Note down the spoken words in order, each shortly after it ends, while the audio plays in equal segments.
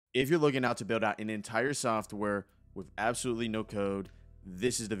If you're looking out to build out an entire software with absolutely no code,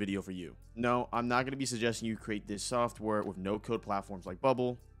 this is the video for you. No, I'm not going to be suggesting you create this software with no code platforms like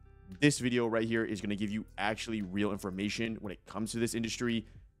Bubble. This video right here is going to give you actually real information when it comes to this industry.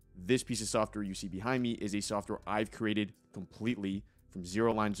 This piece of software you see behind me is a software I've created completely from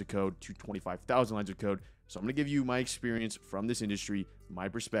 0 lines of code to 25,000 lines of code. So I'm going to give you my experience from this industry, my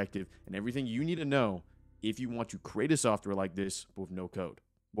perspective, and everything you need to know if you want to create a software like this but with no code.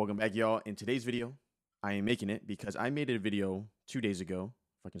 Welcome back, y'all. In today's video, I am making it because I made a video 2 days ago,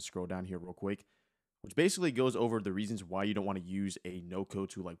 if I can scroll down here real quick, which basically goes over the reasons why you don't want to use a no-code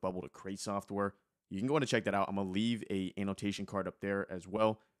tool like Bubble to create software. You can go ahead and check that out. I'm going to leave a annotation card up there as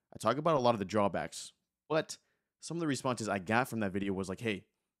well. I talk about a lot of the drawbacks, but some of the responses I got from that video was like, hey,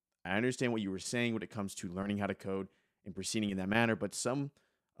 I understand what you were saying when it comes to learning how to code and proceeding in that manner, but some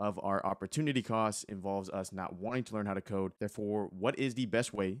of our opportunity costs involves us not wanting to learn how to code. Therefore, what is the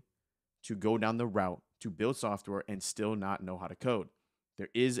best way to go down the route to build software and still not know how to code? There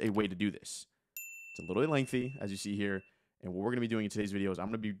is a way to do this. It's a little bit lengthy, as you see here. And what we're going to be doing in today's video is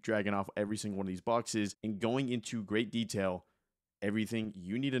I'm going to be dragging off every single one of these boxes and going into great detail everything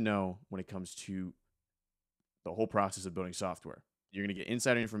you need to know when it comes to the whole process of building software. You're going to get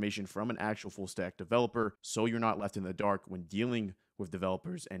insider information from an actual full stack developer so you're not left in the dark when dealing with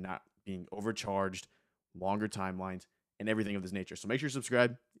developers and not being overcharged, longer timelines, and everything of this nature. So make sure you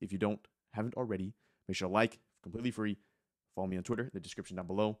subscribe if you haven't already. Make sure to like, completely free. Follow me on Twitter, the description down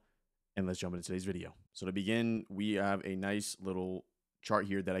below. And let's jump into today's video. So to begin, we have a nice little chart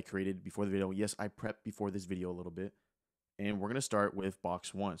here that I created before the video. Yes, I prepped before this video a little bit. And we're going to start with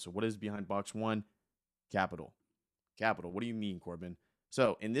box 1. So what is behind box 1? Capital. Capital. What do you mean, Corbin?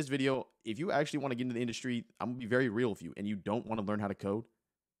 So in this video, if you actually want to get into the industry, I'm going to be very real with you, and you don't want to learn how to code,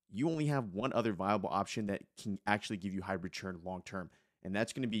 you only have one other viable option that can actually give you high return long term. And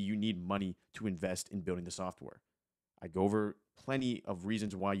that's going to be you need money to invest in building the software. I go over plenty of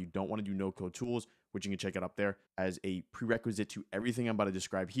reasons why you don't want to do no code tools, which you can check it up there as a prerequisite to everything I'm about to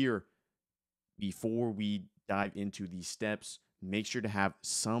describe here. Before we dive into these steps, make sure to have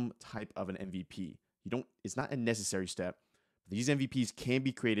some type of an MVP. It's not a necessary step. These MVPs can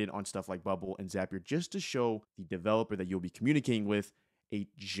be created on stuff like Bubble and Zapier just to show the developer that you'll be communicating with a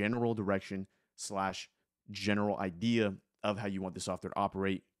general direction / general idea of how you want the software to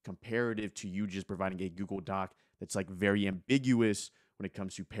operate, comparative to you just providing a Google Doc that's like very ambiguous when it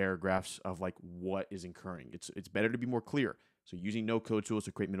comes to paragraphs of like what is occurring. It's better to be more clear. So using no code tools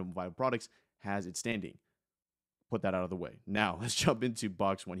to create minimum viable products has its standing. Put that out of the way. Now let's jump into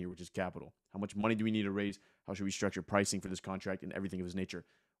box 1 here, which is capital. How much money do we need to raise? How should we structure pricing for this contract and everything of this nature?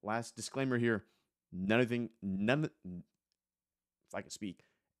 Last disclaimer here, if I can speak,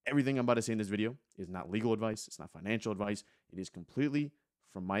 everything I'm about to say in this video is not legal advice. It's not financial advice. It is completely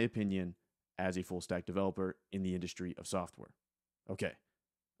from my opinion as a full stack developer in the industry of software. Okay,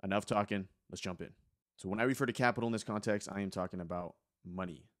 enough talking. Let's jump in. So when I refer to capital in this context, I am talking about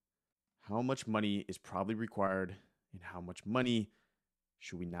money. How much money is probably required and how much money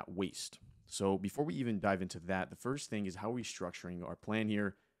should we not waste? So before we even dive into that, the first thing is how are we structuring our plan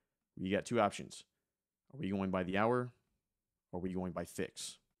here? We got two options. Are we going by the hour or are we going by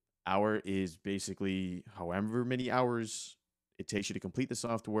fix? Hour is basically however many hours it takes you to complete the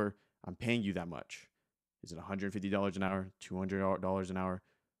software. I'm paying you that much. Is it $150 an hour, $200 an hour,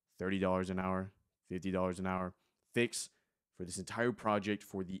 $30 an hour, $50 an hour? Fix for this entire project,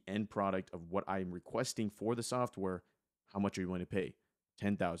 for the end product of what I am requesting for the software, how much are you willing to pay?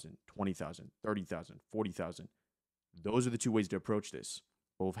 10,000, 20,000, 30,000, 40,000. Those are the two ways to approach this.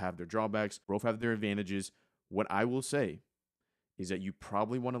 Both have their drawbacks, both have their advantages. What I will say is that you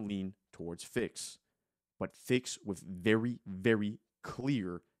probably want to lean towards fix, but fix with very, very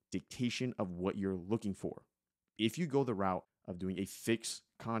clear dictation of what you're looking for. If you go the route of doing a fixed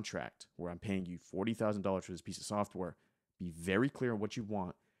contract where I'm paying you $40,000 for this piece of software, be very clear on what you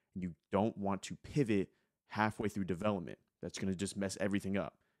want, and you don't want to pivot halfway through development. That's going to just mess everything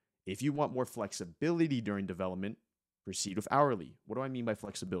up. If you want more flexibility during development, proceed with hourly. What do I mean by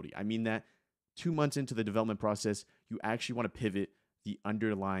flexibility? I mean that 2 months into the development process, you actually want to pivot the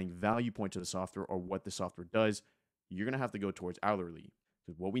underlying value point to the software or what the software does. You're going to have to go towards hourly.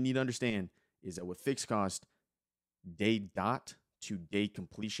 Because what we need to understand is that with fixed cost, day dot to day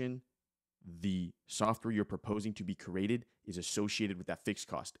completion, the software you're proposing to be created is associated with that fixed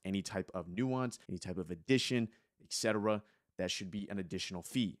cost. Any type of nuance, any type of addition, etc., that should be an additional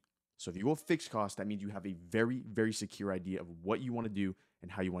fee. So if you go fixed cost, that means you have a very, very secure idea of what you want to do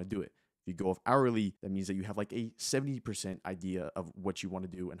and how you want to do it. If you go with hourly, that means that you have like a 70% idea of what you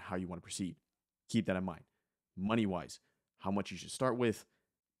want to do and how you want to proceed. Keep that in mind. Money-wise, how much you should start with,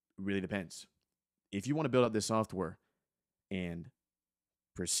 really depends. If you want to build out this software and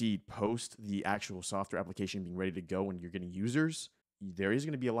proceed post the actual software application being ready to go and you're getting users, there is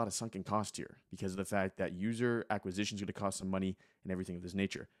going to be a lot of sunken cost here because of the fact that user acquisition is going to cost some money and everything of this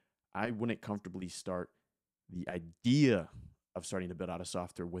nature. I wouldn't comfortably start the idea of starting to build out a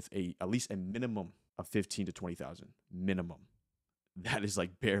software with at least a minimum of 15 to 20,000 minimum. That is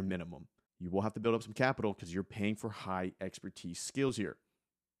like bare minimum. You will have to build up some capital because you're paying for high expertise skills here.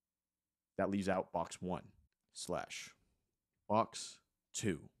 That leaves out box 1 / box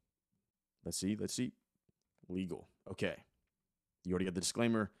 2. Let's see. Legal. Okay. You already got the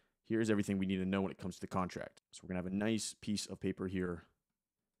disclaimer. Here's everything we need to know when it comes to the contract. So we're going to have a nice piece of paper here.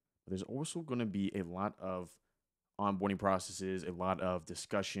 But there's also going to be a lot of onboarding processes, a lot of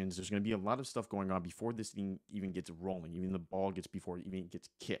discussions. There's going to be a lot of stuff going on before this thing even gets rolling, even the ball gets before it even gets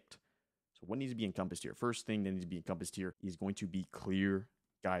kicked. So what needs to be encompassed here? First thing that needs to be encompassed here is going to be clear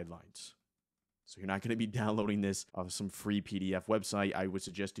guidelines. So you're not going to be downloading this off some free PDF website. I would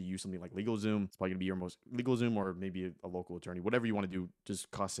suggest to use something like LegalZoom. It's probably going to be your most LegalZoom or maybe a local attorney. Whatever you want to do,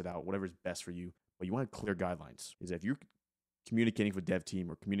 just cost it out. Whatever is best for you. But you want clear guidelines. Is that if you're communicating with a dev team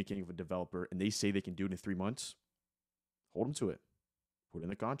or communicating with a developer and they say they can do it in 3 months, hold them to it. Put it in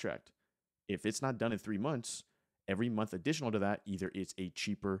the contract. If it's not done in 3 months, every month additional to that, either it's a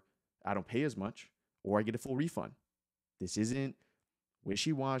cheaper, I don't pay as much, or I get a full refund. This isn't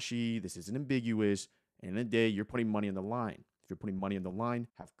wishy-washy. This isn't ambiguous. And in the day, you're putting money on the line. If you're putting money on the line,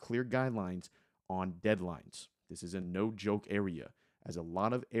 have clear guidelines on deadlines. This is a no-joke area. As a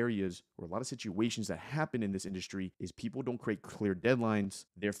lot of areas or a lot of situations that happen in this industry is people don't create clear deadlines.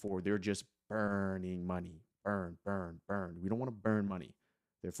 Therefore, they're just burning money. Burn. We don't want to burn money.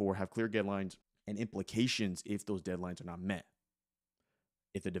 Therefore, have clear deadlines and implications if those deadlines are not met.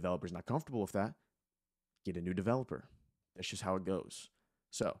 If the developer is not comfortable with that, get a new developer. That's just how it goes.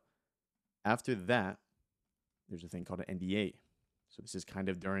 So after that, there's a thing called an NDA. So this is kind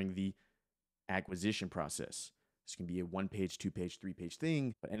of during the acquisition process. This can be a 1-page, 2-page, 3-page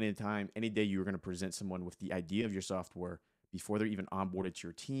thing, but any time, any day you're going to present someone with the idea of your software before they're even onboarded to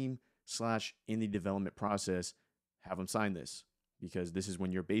your team / in the development process, have them sign this, because this is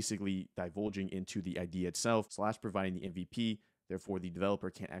when you're basically divulging into the idea itself / providing the MVP. Therefore, the developer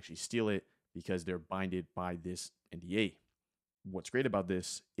can't actually steal it because they're binded by this NDA. What's great about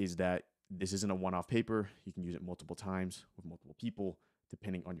this is that this isn't a one-off paper. You can use it multiple times with multiple people,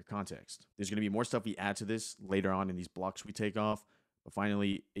 depending on your context. There's going to be more stuff we add to this later on in these blocks we take off. But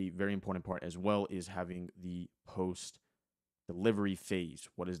finally, a very important part as well is having the post-delivery phase.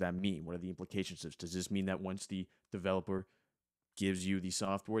 What does that mean? What are the implications? Does this mean that once the developer gives you the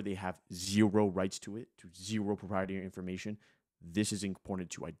software, they have zero rights to it, to zero proprietary information? This is important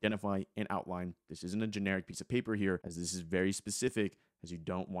to identify and outline. This isn't a generic piece of paper here, as this is very specific, as you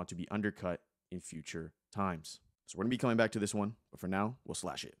don't want to be undercut in future times. So we're going to be coming back to this one, but for now, we'll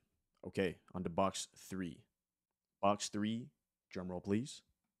slash it. Okay, on to box 3. Box 3, drum roll please.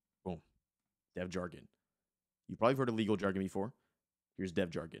 Boom. Dev jargon. You've probably heard of legal jargon before. Here's dev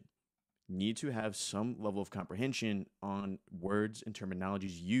jargon. You need to have some level of comprehension on words and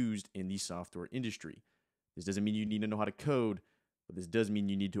terminologies used in the software industry. This doesn't mean you need to know how to code, but this does mean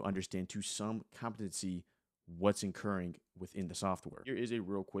you need to understand to some competency what's occurring within the software. Here is a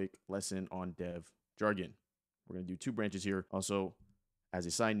real quick lesson on dev jargon. We're going to do 2 branches here. Also, as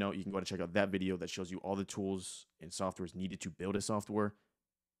a side note, you can go and check out that video that shows you all the tools and softwares needed to build a software.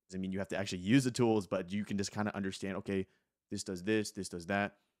 Doesn't mean you have to actually use the tools, but you can just kind of understand, okay, this does this, this does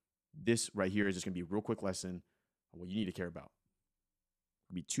that. This right here is just going to be a real quick lesson on what you need to care about.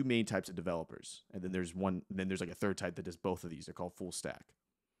 There'll be 2 main types of developers, and then there's like a third type that does both of these. They're called full stack.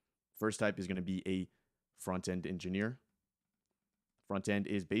 First type is going to be a front-end engineer. Front end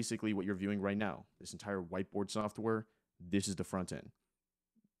is basically what you're viewing right now. This entire whiteboard software, this is the front end.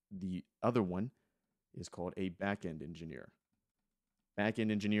 The other one is called a back-end engineer.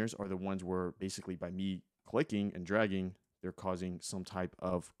 Back-end engineers are the ones where basically by me clicking and dragging, they're causing some type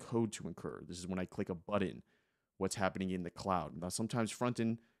of code to occur. This is when I click a button, what's happening in the cloud. Now, sometimes front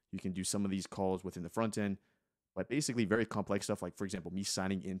end, you can do some of these calls within the front end, but basically very complex stuff, like for example, me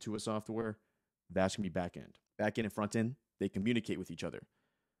signing into a software, that's gonna be back end. Back end and front end, they communicate with each other.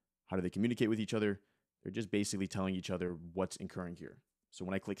 How do they communicate with each other? They're just basically telling each other what's occurring here. So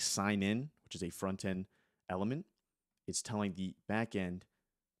when I click sign in, which is a front end element, it's telling the back end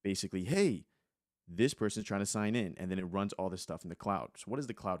basically, hey, this person's trying to sign in, and then it runs all this stuff in the cloud. So what is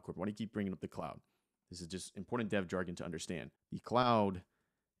the cloud, Corp? Why do you keep bringing up the cloud? This is just important dev jargon to understand. The cloud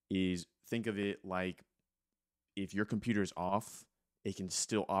is, think of it like if your computer is off, it can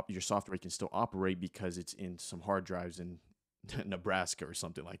still your software can still operate because it's in some hard drives and Nebraska or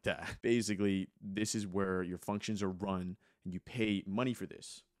something like that. Basically, this is where your functions are run and you pay money for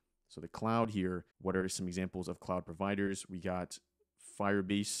this. So the cloud here, what are some examples of cloud providers? We got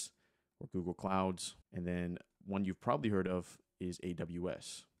Firebase or Google Clouds, and then one you've probably heard of is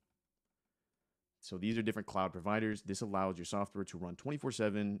AWS. So these are different cloud providers. This allows your software to run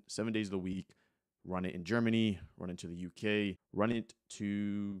 24/7, 7 days of the week, run it in Germany, run it to the UK, run it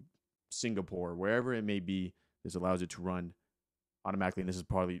to Singapore, wherever it may be. This allows it to run automatically. And this is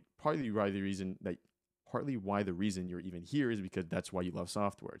partly why the reason you're even here is because that's why you love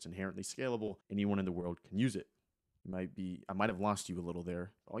software. It's inherently scalable. Anyone in the world can use it. I might have lost you a little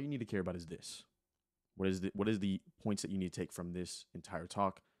there. All you need to care about is this. What is the points that you need to take from this entire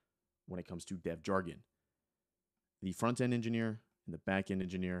talk when it comes to dev jargon? The front-end engineer and the back-end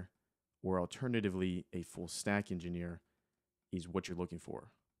engineer, or alternatively, a full stack engineer, is what you're looking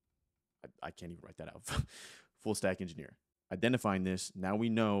for. I can't even write that out. Full stack engineer. Identifying this, now we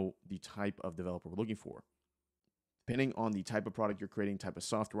know the type of developer we're looking for. Depending on the type of product you're creating, type of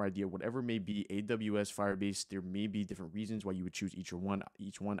software idea, whatever it may be, AWS, Firebase, there may be different reasons why you would choose each one.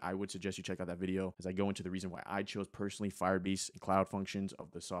 I would suggest you check out that video as I go into the reason why I chose personally Firebase and cloud functions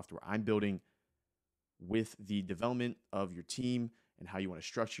of the software I'm building. With the development of your team and how you want to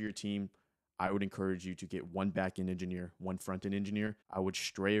structure your team, I would encourage you to get one back-end engineer, one front-end engineer. I would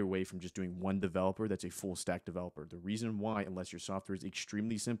stray away from just doing one developer that's a full stack developer. The reason why, unless your software is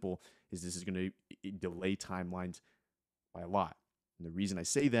extremely simple, is this is going to delay timelines by a lot. And the reason I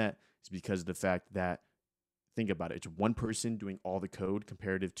say that is because of the fact that, think about it, it's one person doing all the code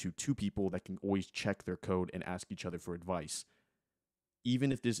comparative to two people that can always check their code and ask each other for advice.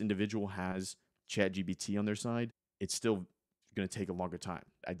 Even if this individual has ChatGPT on their side, it's still going to take a longer time.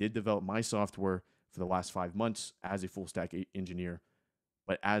 I did develop my software for the last 5 months as a full stack engineer,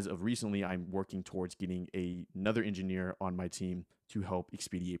 but as of recently, I'm working towards getting another engineer on my team to help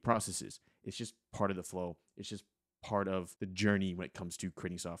expedite processes. It's just part of the flow. It's just part of the journey when it comes to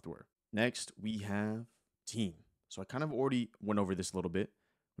creating software. Next, we have team. So I kind of already went over this a little bit.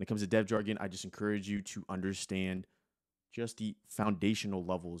 When it comes to dev jargon, I just encourage you to understand just the foundational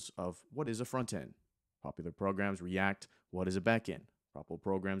levels of what is a front end. Popular programs, React. What is a backend? Popular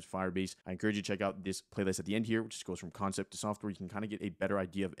programs, Firebase. I encourage you to check out this playlist at the end here, which just goes from concept to software. You can kind of get a better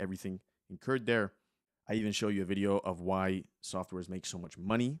idea of everything incurred there. I even show you a video of why softwares make so much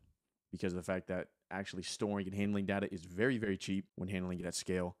money, because of the fact that actually storing and handling data is very, very cheap when handling it at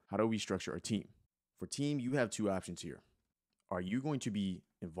scale. How do we structure our team? For team, you have two options here. Are you going to be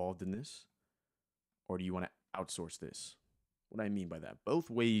involved in this, or do you want to outsource this? What do I mean by that? Both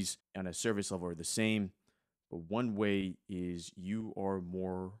ways on a service level are the same, but one way is you are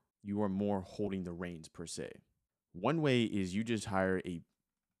more holding the reins per se. One way is you just hire a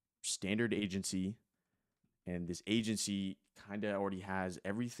standard agency, and this agency kind of already has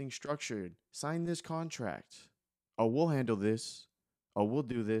everything structured. Sign this contract. Oh, we'll handle this. Oh, we'll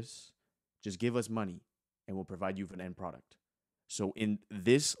do this. Just give us money and we'll provide you with an end product. So in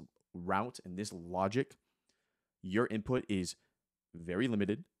this route and this logic, your input is very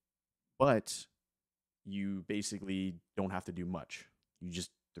limited, but you basically don't have to do much. You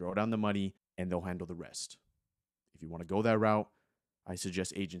just throw down the money and they'll handle the rest. If you want to go that route, I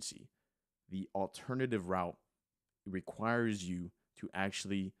suggest agency. The alternative route requires you to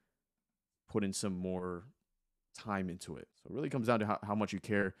actually put in some more time into it. So it really comes down to how much you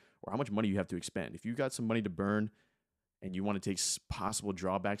care or how much money you have to expend. If you've got some money to burn and you want to take possible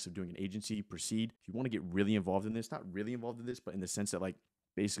drawbacks of doing an agency, proceed. If you want to get really involved in this, not really involved in this, but in the sense that, like,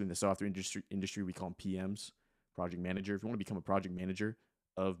 basically in the software industry, we call them PMs, project manager. If you want to become a project manager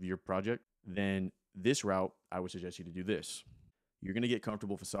of your project, then this route, I would suggest you to do this. You're going to get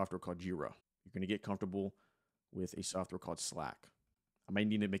comfortable with a software called Jira. You're going to get comfortable with a software called Slack. I might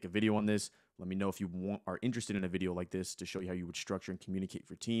need to make a video on this. Let me know if you are interested in a video like this to show you how you would structure and communicate with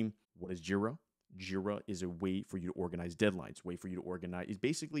your team. What is Jira? Jira is a way for you to organize deadlines, way for you to organize. It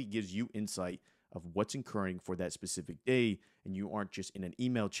basically gives you insight of what's incurring for that specific day, and you aren't just in an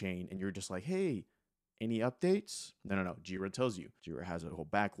email chain and you're just like, hey, any updates? No. Jira tells you. Jira has a whole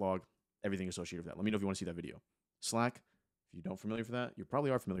backlog, everything associated with that. Let me know if you want to see that video. Slack, if you don't familiar with that, you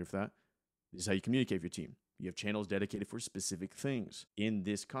probably are familiar with that. This is how you communicate with your team. You have channels dedicated for specific things. In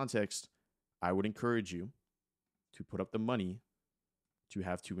this context, I would encourage you to put up the money to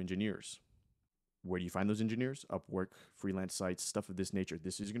have 2 engineers. Where do you find those engineers? Upwork, freelance sites, stuff of this nature.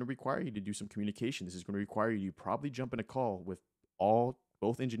 This is going to require you to do some communication. This is going to require you to probably jump in a call with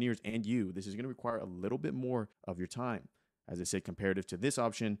both engineers and you. This is going to require a little bit more of your time. As I said, comparative to this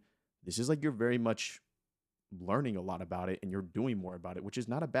option, this is like you're very much learning a lot about it and you're doing more about it, which is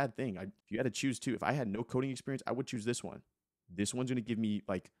not a bad thing. If you had to choose two, if I had no coding experience, I would choose this one. This one's going to give me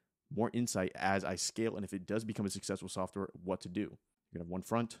like more insight as I scale. And if it does become a successful software, what to do. You're going to have one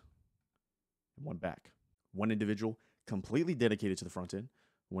front and one back. One individual completely dedicated to the front end,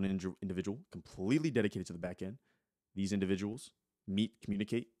 one individual completely dedicated to the back end. These individuals meet,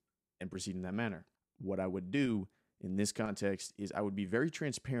 communicate, and proceed in that manner. What I would do in this context is I would be very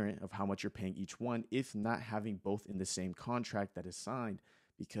transparent of how much you're paying each one, if not having both in the same contract that is signed,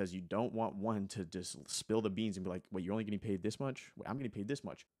 because you don't want one to just spill the beans and be like, wait, you're only getting paid this much? Wait, I'm getting paid this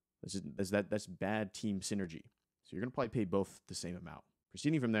much. That's bad team synergy. So you're going to probably pay both the same amount.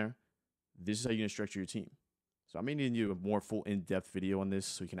 Proceeding from there, this is how you're going to structure your team. So I'm going to do a more full in-depth video on this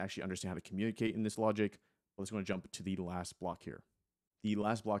so you can actually understand how to communicate in this logic. But let's go and jump to the last block here. The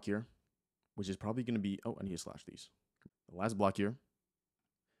last block here, which is probably going to be, oh, I need to slash these. The last block here,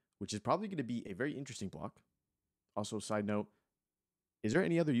 which is probably going to be a very interesting block. Also, side note, is there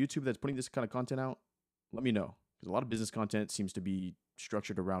any other YouTube that's putting this kind of content out? Let me know, because a lot of business content seems to be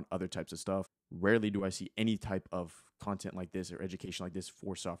structured around other types of stuff. Rarely do I see any type of content like this or education like this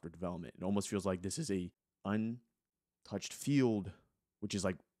for software development. It almost feels like this is a untouched field, which is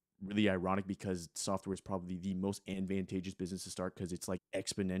like really ironic because software is probably the most advantageous business to start because it's like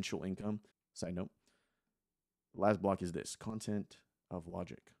exponential income. Side note, the last block is this: content of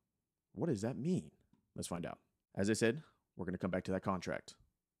logic. What does that mean? Let's find out. As I said, we're going to come back to that contract.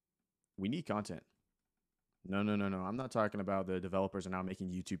 We need content. No. I'm not talking about the developers are now making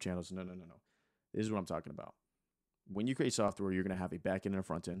YouTube channels. No. This is what I'm talking about. When you create software, you're going to have a back end and a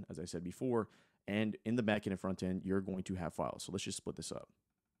front end, as I said before. And in the back end and front end, you're going to have files. So let's just split this up.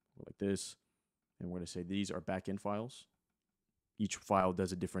 Go like this. And we're going to say these are back end files. Each file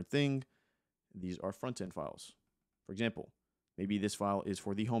does a different thing. These are front end files. For example, maybe this file is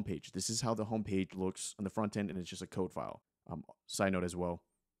for the homepage. This is how the homepage looks on the front end, and it's just a code file. Side note as well,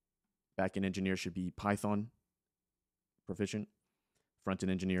 back-end engineer should be Python proficient,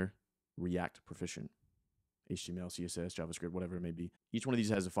 front-end engineer, React proficient, HTML, CSS, JavaScript, whatever it may be. Each one of these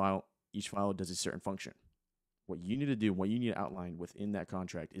has a file. Each file does a certain function. What you need to do, what you need to outline within that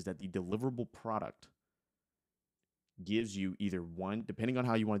contract is that the deliverable product gives you either one, depending on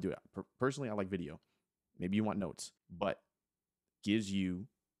how you want to do it. Personally, I like video. Maybe you want notes, but gives you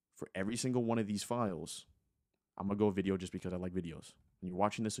for every single one of these files. I'm going to go video just because I like videos. And you're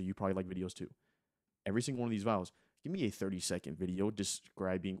watching this, so you probably like videos too. Every single one of these files, give me a 30-second video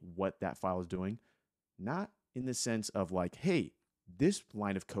describing what that file is doing. Not in the sense of like, hey, this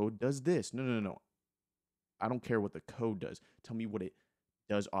line of code does this. No. I don't care what the code does. Tell me what it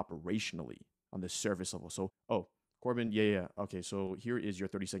does operationally on the surface level. So, oh, Corbin, yeah. Okay, so here is your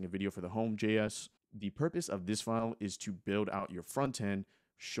 30-second video for the home.js. The purpose of this file is to build out your front end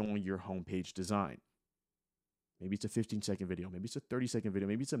showing your homepage design. Maybe it's a 15-second video. Maybe it's a 30-second video.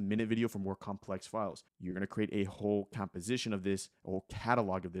 Maybe it's a minute video for more complex files. You're going to create a whole composition of this, a whole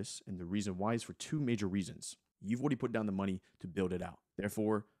catalog of this. And the reason why is for two major reasons. You've already put down the money to build it out.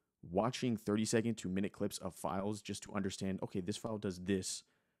 Therefore, watching 30-second to minute clips of files just to understand, okay, this file does this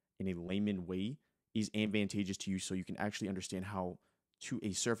in a layman way is advantageous to you so you can actually understand how, to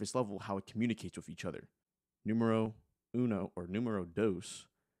a surface level, how it communicates with each other. Numero uno or numero dos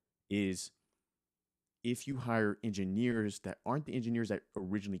is if you hire engineers that aren't the engineers that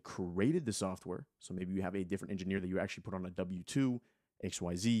originally created the software, so maybe you have a different engineer that you actually put on a W-2,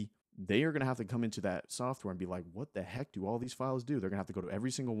 XYZ, they are going to have to come into that software and be like, what the heck do all these files do? They're going to have to go to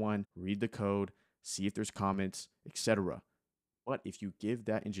every single one, read the code, see if there's comments, etc. But if you give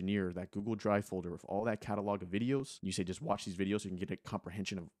that engineer that Google Drive folder with all that catalog of videos, you say just watch these videos so you can get a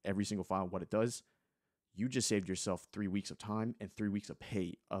comprehension of every single file and what it does, you just saved yourself 3 weeks of time and 3 weeks of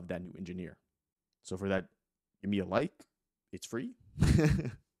pay of that new engineer. So for that, give me a like. It's free.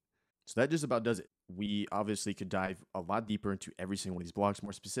 So that just about does it. We obviously could dive a lot deeper into every single one of these blocks,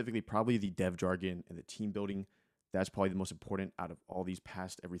 more specifically probably the dev jargon and the team building. That's probably the most important out of all these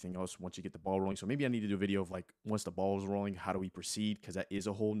past everything else once you get the ball rolling. So maybe I need to do a video of like, once the ball is rolling, how do we proceed? Because that is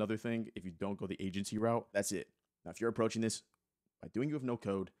a whole nother thing. If you don't go the agency route, that's it. Now, if you're approaching this by doing it with no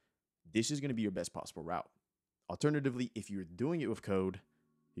code, this is going to be your best possible route. Alternatively, if you're doing it with code,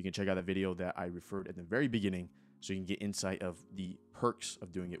 you can check out that video that I referred at the very beginning so you can get insight of the perks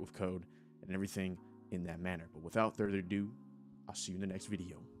of doing it with code and everything in that manner. But without further ado, I'll see you in the next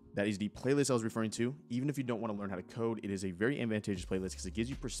video. That is the playlist I was referring to. Even if you don't want to learn how to code, it is a very advantageous playlist because it gives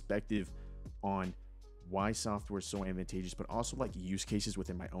you perspective on why software is so advantageous, but also like use cases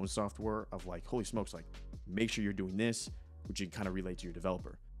within my own software of like, holy smokes, like make sure you're doing this, which you can kind of relate to your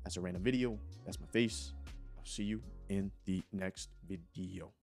developer. That's a random video. That's my face. I'll see you in the next video.